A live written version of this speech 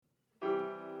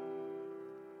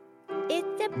It's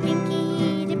the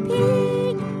Pinky the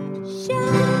Pig Show.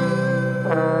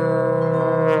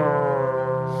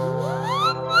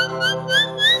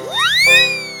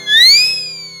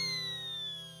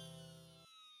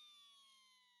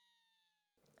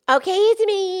 Okay, it's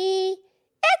me.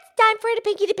 It's time for the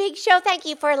Pinky the Pig Show. Thank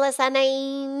you for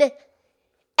listening.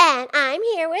 And I'm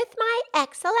here with my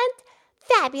excellent,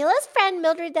 fabulous friend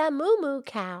Mildred the Moo Moo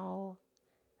Cow.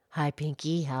 Hi,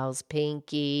 Pinky. How's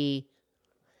Pinky?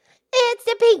 It's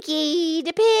the Pinky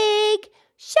the Pig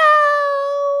Show.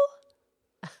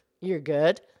 You're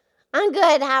good? I'm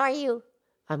good. How are you?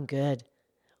 I'm good.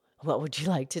 What would you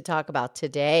like to talk about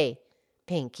today,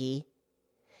 Pinky?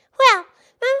 Well,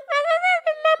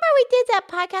 remember we did that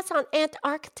podcast on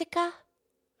Antarctica?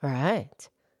 All right.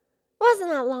 Wasn't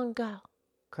that long ago?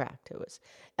 Correct. It was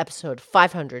episode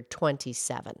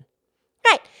 527.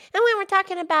 Right. And we were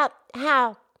talking about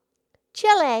how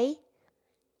Chile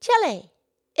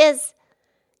is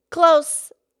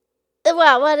close.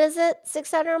 Well, what is it?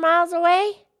 600 miles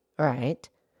away? All right.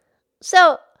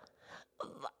 So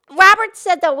Robert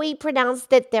said that we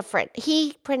pronounced it different.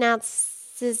 He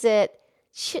pronounces it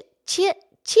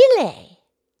Chile.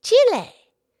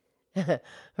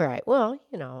 Right. Well,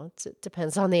 it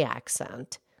depends on the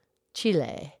accent.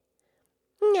 Chile.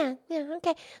 Yeah,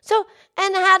 okay. So,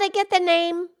 and how to get the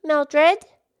name, Mildred?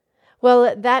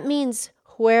 Well, that means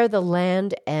where the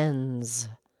land ends.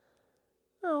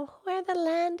 Oh, where the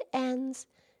land ends.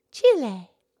 Chile.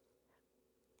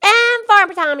 And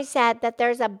Farmer Tommy said that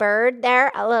there's a bird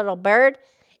there, a little bird,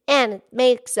 and it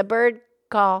makes a bird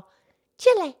call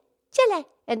Chile.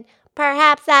 And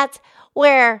perhaps that's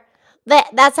where,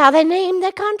 that's how they named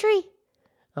the country.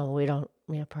 Oh, we don't,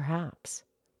 perhaps.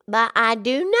 But I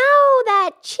do know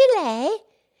that Chile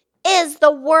is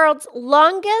the world's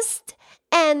longest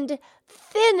and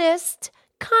thinnest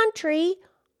country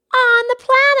on the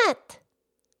planet.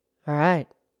 All right.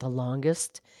 The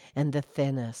longest and the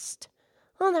thinnest.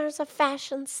 Well, there's a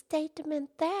fashion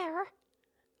statement there.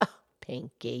 Oh,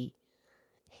 Pinky.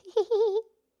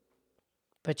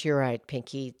 But you're right,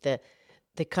 Pinky.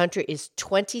 The country is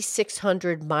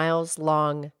 2,600 miles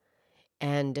long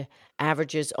and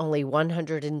averages only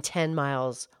 110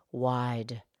 miles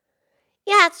wide.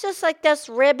 Yeah, it's just like this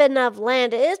ribbon of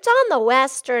land. It's on the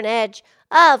western edge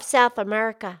of South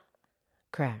America.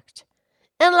 Correct.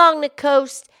 And along the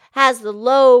coast has the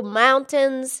low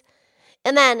mountains,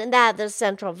 and then the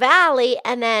Central Valley,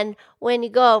 and then when you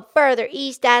go further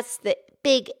east, that's the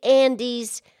big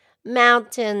Andes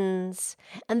Mountains,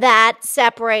 and that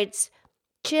separates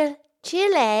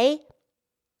Chile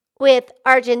with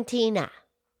Argentina.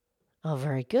 Oh,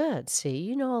 very good. See,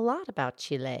 you know a lot about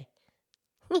Chile.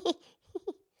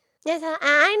 Yes,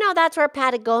 I know that's where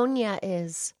Patagonia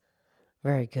is.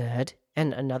 Very good.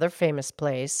 And another famous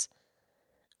place.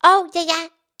 Oh, yeah,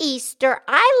 Easter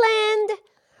Island.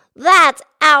 That's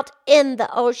out in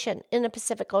the ocean, in the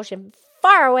Pacific Ocean,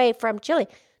 far away from Chile,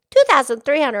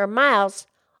 2,300 miles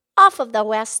off of the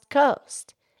west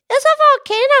coast. It's a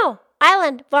volcano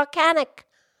island, volcanic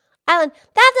island.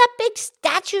 That's the big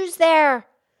statues there.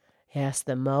 Yes,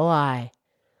 the Moai.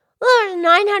 There's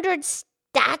 900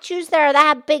 statues there that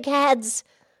have big heads.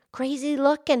 Crazy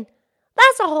looking.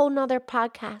 That's a whole nother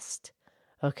podcast.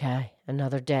 Okay,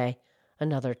 another day,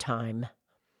 another time.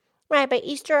 Right, but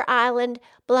Easter Island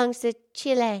belongs to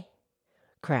Chile.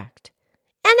 Correct.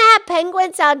 And they have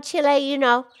penguins on Chile,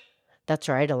 That's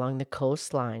right, along the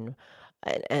coastline.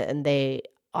 And they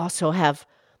also have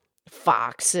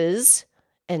foxes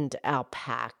and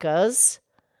alpacas.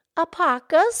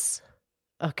 Alpacas.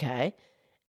 Okay.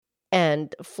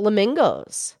 And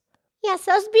flamingos. Yes,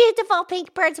 those beautiful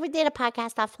pink birds. We did a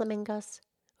podcast on flamingos.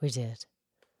 We did.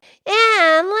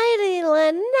 And Lady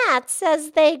Lynette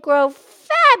says they grow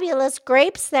fabulous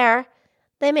grapes there.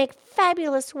 They make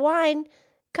fabulous wine.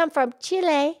 Come from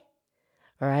Chile.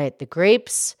 All right, the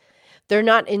grapes, they're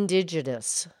not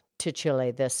indigenous to Chile.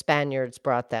 The Spaniards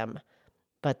brought them,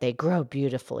 but they grow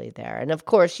beautifully there. And of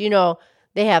course,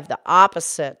 they have the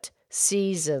opposite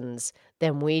seasons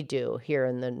than we do here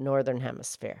in the Northern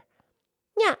Hemisphere.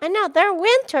 Yeah, I know. Their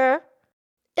winter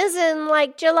is in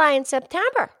like July and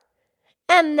September.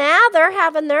 And now they're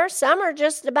having their summer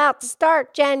just about to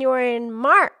start January,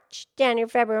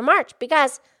 February, March,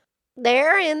 because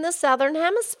they're in the Southern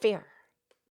Hemisphere.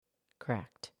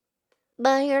 Correct.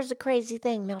 But here's the crazy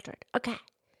thing, Mildred. Okay.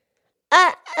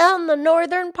 On the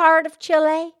northern part of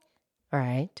Chile, All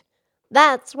right.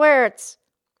 that's where it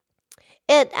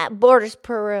borders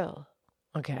Peru.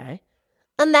 Okay.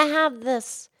 And they have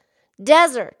this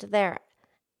desert there.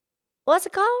 What's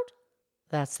it called?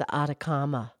 That's the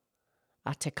Atacama.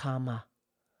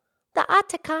 The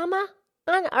Atacama?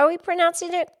 Are we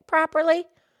pronouncing it properly?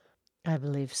 I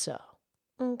believe so.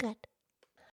 Good.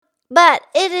 But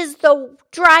it is the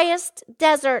driest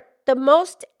desert, the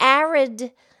most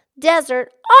arid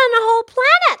desert on the whole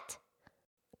planet.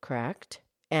 Correct.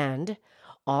 And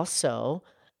also,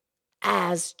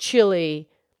 as Chile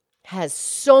has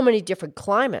so many different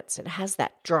climates, it has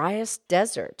that driest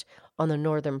desert on the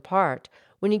northern part.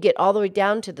 When you get all the way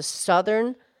down to the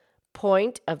southern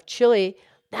point of Chile,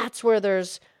 that's where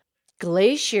there's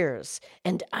glaciers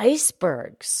and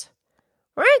icebergs.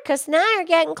 Right, because now you're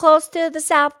getting close to the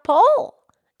South Pole.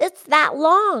 It's that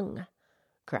long.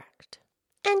 Correct.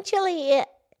 And Chile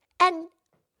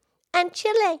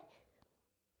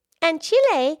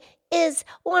is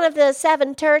one of the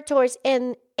 7 territories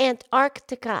in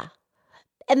Antarctica.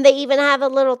 And they even have a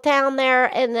little town there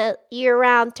in the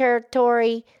year-round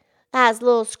territory. Has a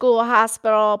little school,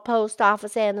 hospital, post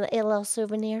office, and a little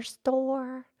souvenir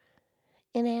store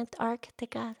in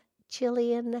Antarctica,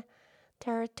 Chilean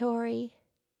territory.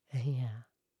 Yeah.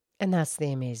 And that's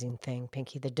the amazing thing,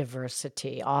 Pinky, the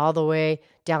diversity. All the way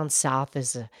down south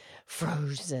is a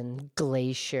frozen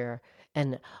glacier,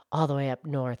 and all the way up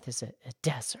north is a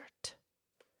desert.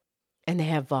 And they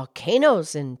have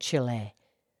volcanoes in Chile.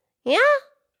 Yeah?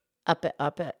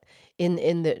 In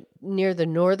the near the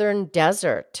northern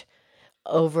desert,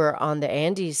 over on the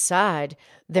Andes side,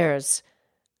 there's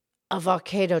a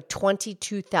volcano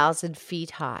 22,000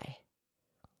 feet high.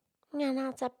 Yeah,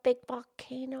 that's a big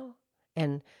volcano.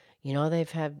 And,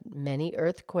 they've had many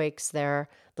earthquakes there.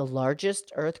 The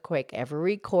largest earthquake ever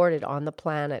recorded on the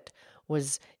planet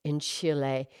was in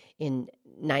Chile in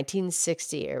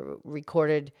 1960. It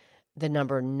recorded the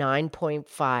number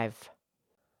 9.5.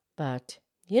 But,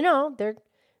 they're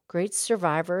great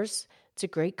survivors. It's a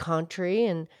great country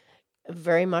and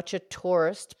very much a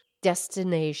tourist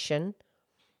destination.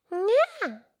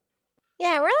 Yeah.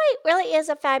 Yeah, it really is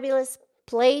a fabulous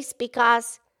place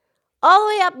because all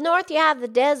the way up north you have the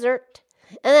desert,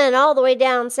 and then all the way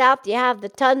down south you have the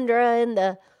tundra and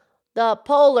the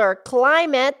polar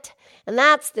climate, and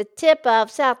that's the tip of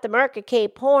South America.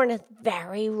 Cape Horn is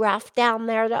very rough down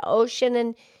there, the ocean,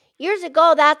 and years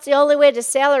ago that's the only way the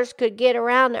sailors could get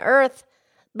around the earth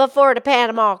before the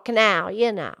Panama Canal,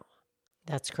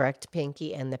 That's correct,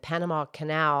 Pinky, and the Panama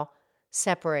Canal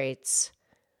separates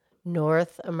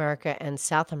North America and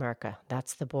South America.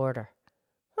 That's the border.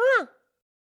 Huh.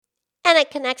 And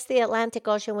it connects the Atlantic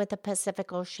Ocean with the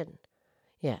Pacific Ocean.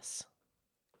 Yes.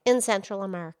 In Central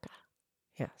America.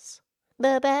 Yes.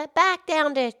 But back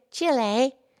down to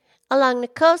Chile, along the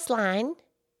coastline.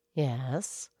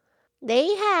 Yes.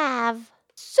 They have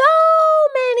so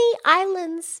many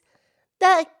islands.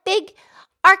 The big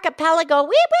archipelago.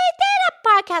 We did a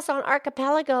podcast on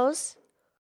archipelagos.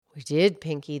 We did,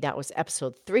 Pinky. That was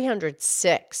episode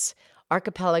 306.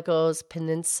 Archipelagos,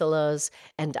 peninsulas,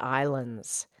 and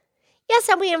islands. Yes,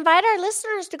 and we invite our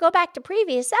listeners to go back to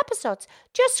previous episodes.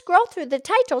 Just scroll through the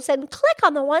titles and click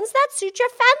on the ones that suit your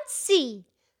fancy.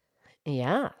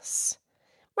 Yes.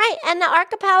 Right, and the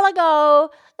archipelago,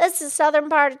 this is the southern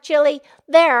part of Chile.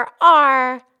 There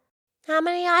are how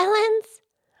many islands?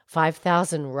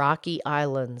 5,000 rocky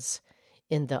islands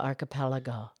in the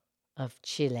archipelago of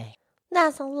Chile.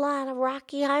 That's a lot of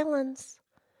rocky islands.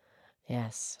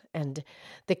 Yes, and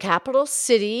the capital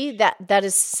city, that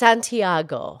is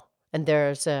Santiago. And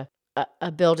there's a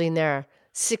building there,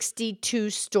 62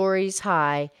 stories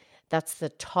high. That's the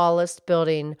tallest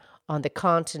building on the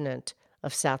continent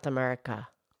of South America.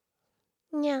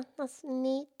 Yeah, that's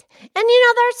neat. And there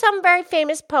are some very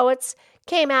famous poets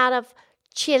came out of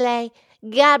Chile.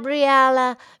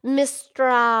 Gabriela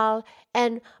Mistral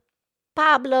and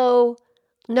Pablo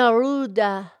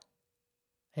Neruda.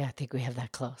 Yeah, I think we have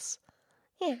that close.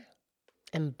 Yeah.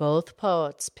 And both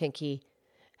poets, Pinky,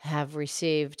 have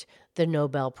received the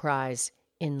Nobel Prize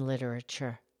in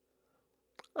Literature.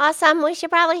 Awesome. We should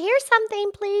probably hear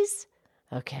something, please.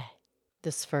 Okay.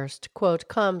 This first quote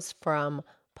comes from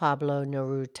Pablo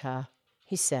Neruda.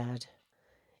 He said,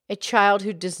 "A child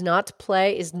who does not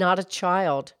play is not a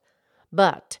child,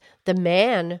 but the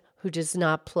man who does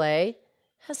not play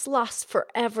has lost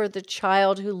forever the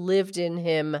child who lived in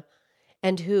him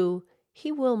and who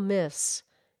he will miss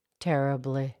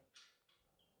terribly."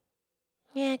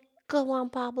 Yeah, go on,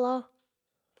 Pablo.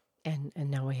 And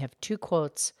now we have 2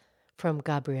 quotes from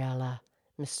Gabriela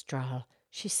Mistral.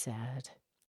 She said,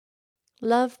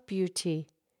 "Love beauty.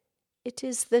 It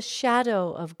is the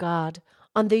shadow of God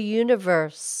on the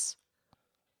universe."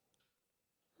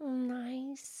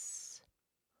 Nice.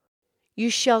 "You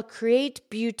shall create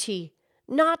beauty,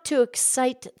 not to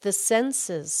excite the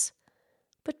senses,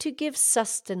 but to give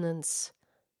sustenance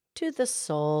to the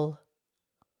soul."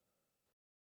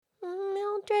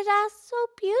 that's so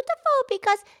beautiful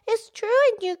because it's true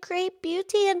and you create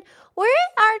beauty. And we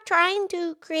are trying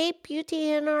to create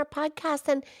beauty in our podcast,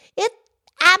 and it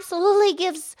absolutely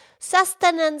gives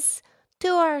sustenance to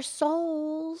our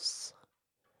souls.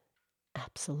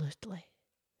 Absolutely.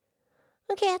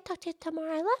 Okay, I'll talk to you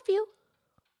tomorrow. I love you.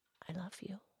 I love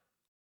you.